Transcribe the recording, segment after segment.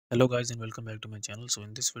Hello guys and welcome back to my channel. So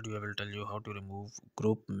in this video I will tell you how to remove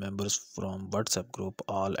group members from WhatsApp group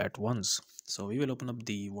all at once. So we will open up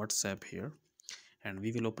the WhatsApp here and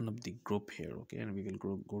we will open up the group here, okay, and we will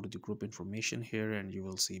go to the group information here and you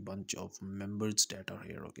will see bunch of members data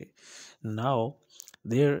here, okay. Now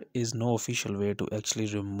there is no official way to actually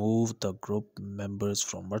remove the group members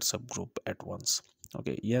from WhatsApp group at once.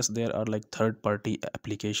 Okay, yes, there are like third party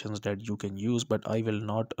applications that you can use, but I will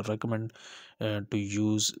not recommend to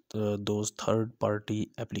use those third party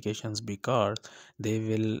applications because they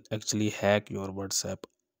will actually hack your WhatsApp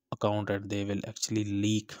account and they will actually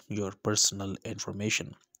leak your personal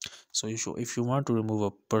information. So if you want to remove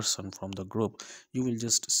a person from the group, you will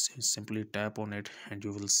just simply tap on it and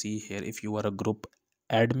you will see here, if you are a group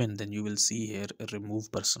admin, then you will see here a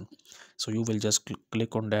remove person. So you will just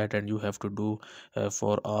click on that and you have to do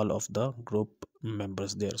for all of the group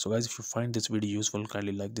members there. So guys, if you find this video useful,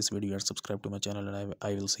 kindly like this video and subscribe to my channel, and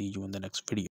I will see you in the next video.